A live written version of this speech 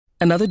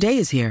Another day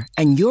is here,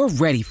 and you're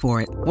ready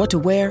for it. What to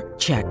wear?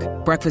 Check.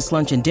 Breakfast,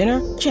 lunch, and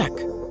dinner? Check.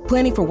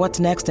 Planning for what's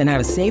next and how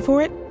to save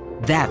for it?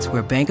 That's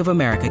where Bank of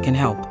America can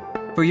help.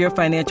 For your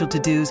financial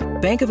to-dos,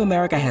 Bank of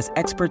America has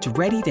experts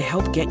ready to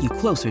help get you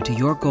closer to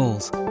your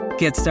goals.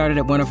 Get started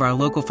at one of our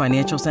local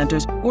financial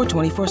centers or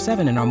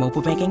 24/7 in our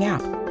mobile banking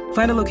app.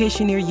 Find a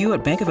location near you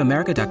at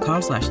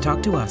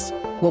bankofamerica.com/talktous.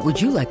 What would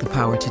you like the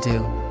power to do?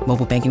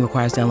 Mobile banking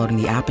requires downloading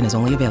the app and is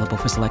only available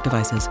for select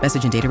devices.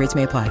 Message and data rates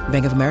may apply.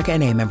 Bank of America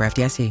N.A., member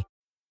FDIC.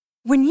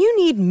 When you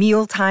need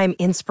mealtime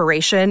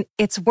inspiration,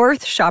 it's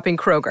worth shopping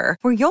Kroger,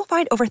 where you'll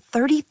find over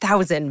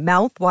 30,000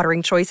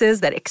 mouth-watering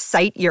choices that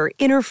excite your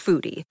inner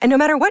foodie. And no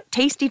matter what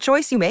tasty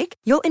choice you make,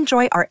 you'll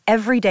enjoy our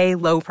everyday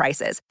low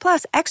prices,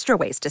 plus extra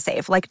ways to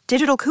save, like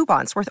digital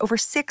coupons worth over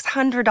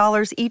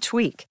 $600 each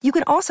week. You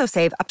can also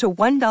save up to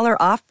 $1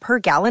 off per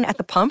gallon at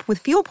the pump with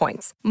fuel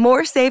points.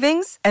 More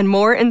savings and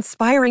more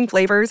inspiring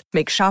flavors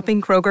make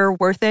shopping Kroger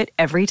worth it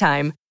every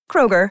time.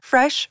 Kroger,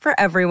 fresh for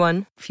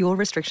everyone. Fuel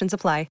restrictions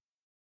apply.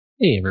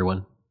 Hey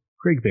everyone,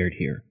 Craig Baird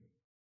here.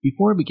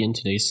 Before I begin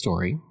today's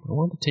story, I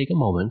want to take a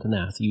moment and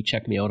ask that you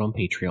check me out on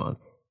Patreon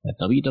at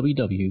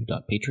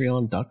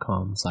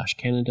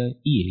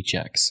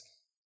www.patreon.com/CanadaEHX.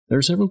 There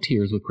are several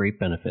tiers with great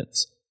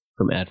benefits,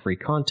 from ad-free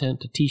content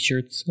to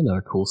t-shirts and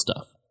other cool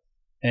stuff.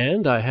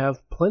 And I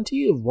have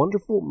plenty of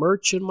wonderful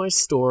merch in my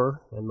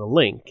store, and the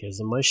link is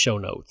in my show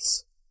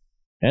notes.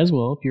 As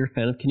well, if you're a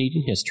fan of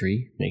Canadian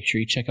history, make sure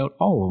you check out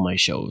all of my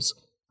shows,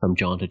 from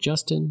John to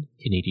Justin,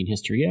 Canadian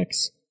History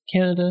X,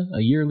 Canada,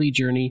 A Yearly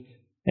Journey,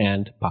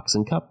 and Pucks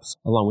and Cups,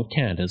 along with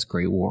Canada's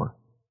Great War.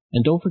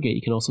 And don't forget,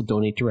 you can also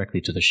donate directly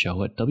to the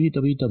show at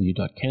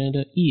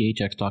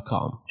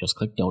www.canadaehx.com. Just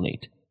click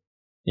Donate.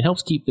 It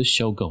helps keep this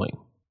show going.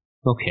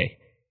 Okay,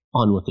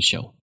 on with the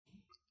show.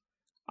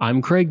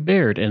 I'm Craig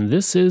Baird, and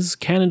this is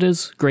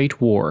Canada's Great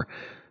War.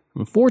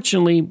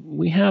 Unfortunately,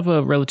 we have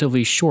a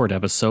relatively short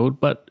episode,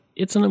 but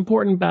it's an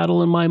important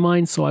battle in my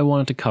mind, so I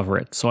wanted to cover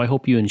it, so I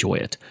hope you enjoy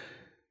it.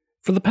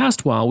 For the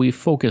past while, we've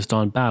focused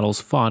on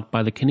battles fought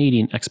by the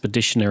Canadian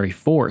Expeditionary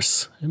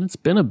Force, and it's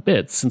been a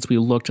bit since we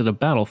looked at a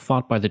battle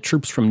fought by the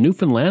troops from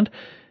Newfoundland,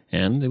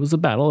 and it was the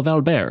Battle of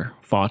Albert,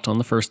 fought on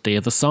the first day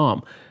of the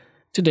Somme.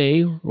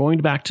 Today, we're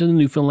going back to the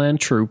Newfoundland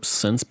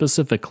troops, and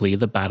specifically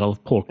the Battle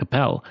of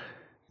Poelcappelle.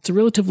 It's a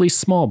relatively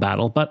small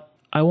battle, but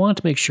I want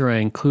to make sure I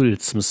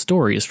included some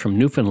stories from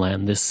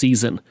Newfoundland this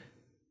season.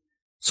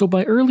 So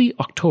by early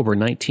October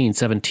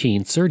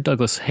 1917, Sir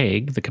Douglas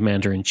Haig, the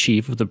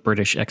Commander-in-Chief of the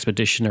British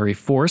Expeditionary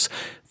Force,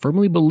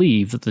 firmly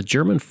believed that the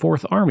German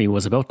Fourth Army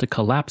was about to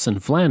collapse in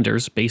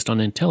Flanders based on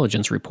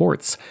intelligence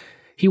reports.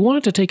 He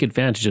wanted to take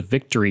advantage of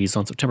victories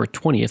on September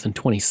 20th and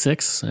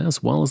 26th,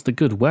 as well as the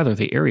good weather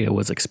the area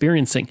was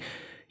experiencing.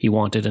 He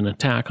wanted an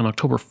attack on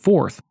October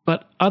 4th,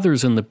 but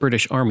others in the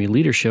British Army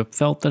leadership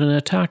felt that an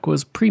attack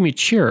was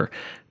premature,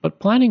 but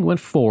planning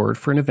went forward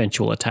for an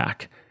eventual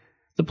attack.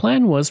 The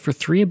plan was for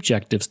 3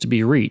 objectives to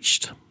be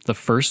reached. The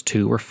first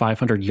 2 were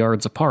 500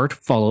 yards apart,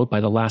 followed by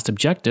the last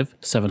objective,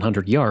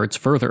 700 yards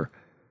further.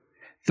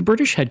 The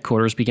British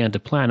headquarters began to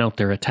plan out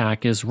their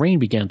attack as rain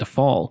began to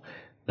fall.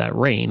 That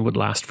rain would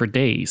last for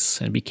days,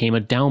 and became a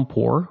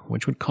downpour,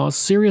 which would cause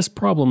serious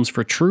problems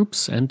for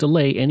troops and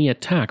delay any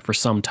attack for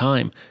some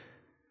time.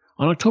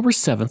 On October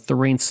 7th, the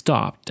rain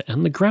stopped,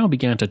 and the ground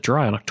began to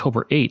dry on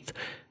October 8th,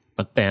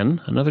 but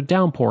then another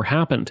downpour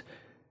happened.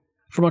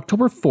 From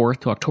October 4th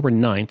to October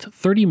 9th,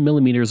 30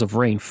 millimeters of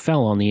rain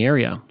fell on the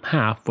area,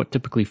 half what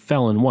typically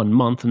fell in 1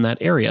 month in that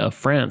area of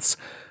France.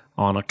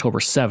 On October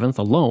 7th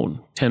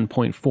alone,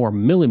 10.4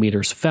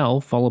 millimeters fell,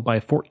 followed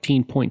by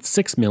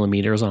 14.6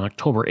 millimeters on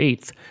October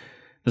 8th.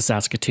 The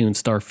Saskatoon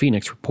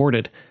Star-Phoenix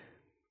reported.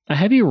 A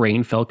heavy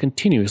rain fell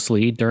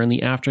continuously during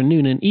the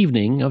afternoon and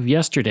evening of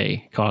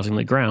yesterday, causing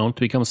the ground to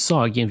become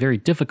soggy and very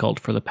difficult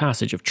for the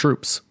passage of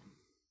troops.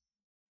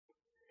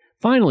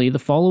 Finally, the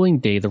following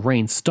day the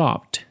rain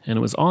stopped, and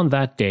it was on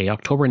that day,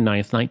 October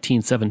 9th,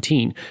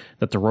 1917,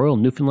 that the Royal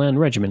Newfoundland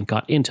Regiment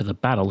got into the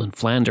battle in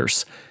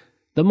Flanders.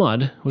 The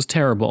mud was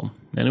terrible,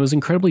 and it was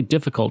incredibly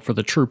difficult for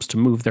the troops to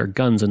move their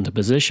guns into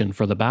position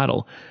for the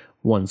battle,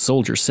 one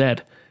soldier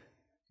said.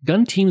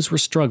 Gun teams were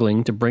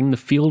struggling to bring the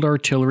field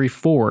artillery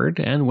forward,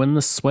 and when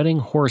the sweating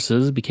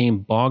horses became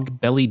bogged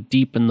belly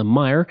deep in the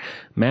mire,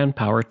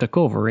 manpower took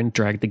over and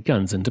dragged the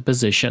guns into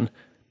position.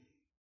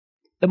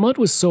 The mud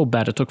was so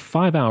bad it took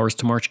 5 hours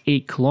to march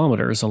 8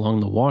 kilometers along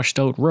the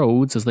washed-out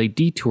roads as they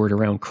detoured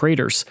around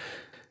craters.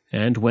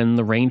 And when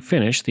the rain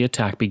finished, the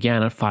attack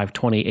began at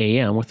 5:20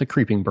 a.m. with a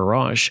creeping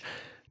barrage.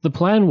 The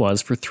plan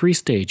was for 3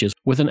 stages,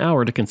 with an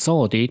hour to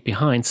consolidate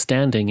behind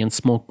standing and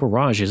smoke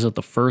barrages at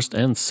the first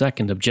and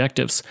second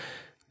objectives.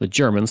 The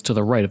Germans to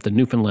the right of the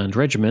Newfoundland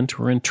Regiment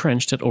were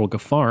entrenched at Olga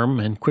Farm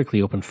and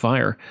quickly opened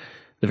fire.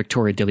 The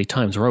Victoria Daily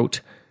Times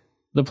wrote,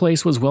 "The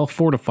place was well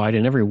fortified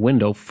and every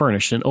window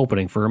furnished an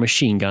opening for a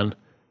machine gun."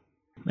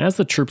 As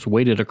the troops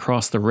waded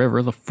across the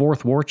river, the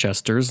 4th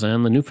Worcesters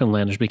and the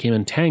Newfoundlanders became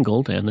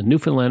entangled, and the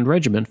Newfoundland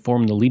Regiment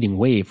formed the leading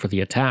wave for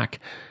the attack.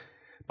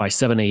 By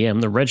 7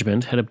 a.m., the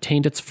regiment had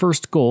obtained its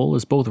first goal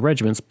as both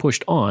regiments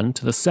pushed on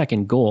to the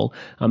second goal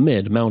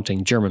amid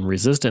mounting German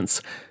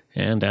resistance,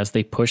 and as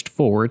they pushed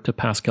forward to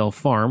Pascal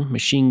Farm,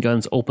 machine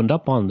guns opened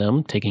up on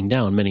them, taking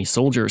down many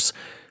soldiers.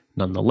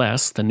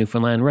 Nonetheless, the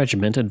Newfoundland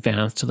Regiment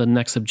advanced to the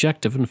next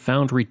objective and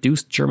found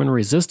reduced German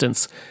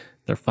resistance.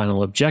 Their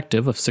final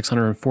objective of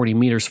 640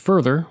 meters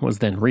further was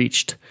then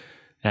reached.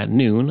 At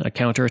noon, a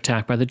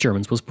counterattack by the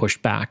Germans was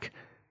pushed back.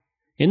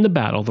 In the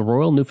battle, the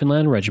Royal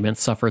Newfoundland Regiment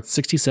suffered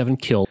 67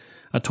 killed.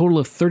 A total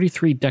of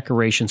 33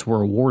 decorations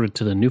were awarded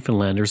to the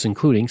Newfoundlanders,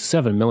 including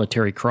 7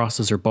 military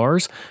crosses or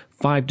bars,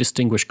 5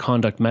 Distinguished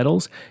Conduct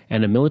Medals,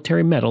 and a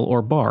military medal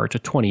or bar to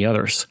 20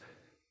 others.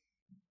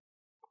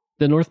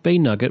 The North Bay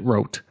Nugget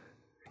wrote,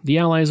 "The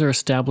Allies are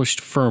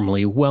established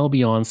firmly well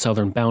beyond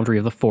southern boundary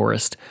of the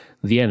forest.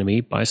 The enemy,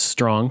 by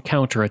strong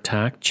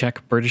counterattack,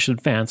 check British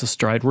advance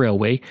astride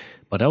railway,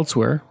 but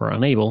elsewhere were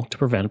unable to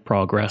prevent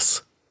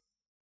progress."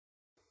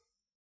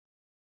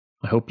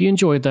 I hope you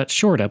enjoyed that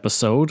short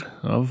episode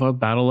of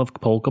Battle of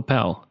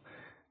Poelcappelle.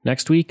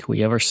 Next week,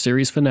 we have our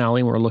series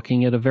finale, and we're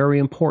looking at a very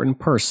important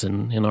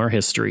person in our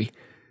history.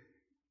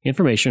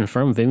 Information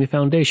from Vimy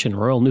Foundation,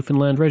 Royal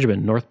Newfoundland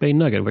Regiment, North Bay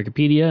Nugget,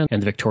 Wikipedia,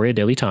 and the Victoria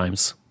Daily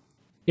Times.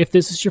 If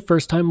this is your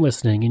first time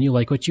listening and you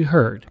like what you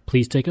heard,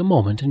 please take a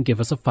moment and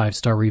give us a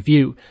 5-star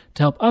review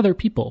to help other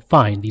people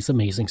find these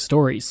amazing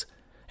stories.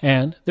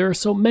 And there are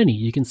so many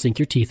you can sink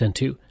your teeth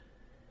into.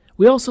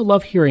 We also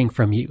love hearing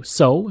from you,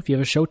 so if you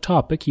have a show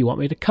topic you want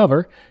me to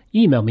cover,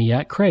 email me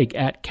at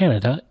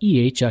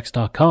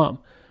craig@canadaehx.com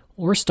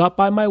or stop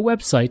by my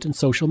website and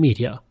social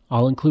media.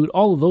 I'll include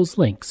all of those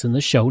links in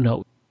the show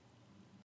notes.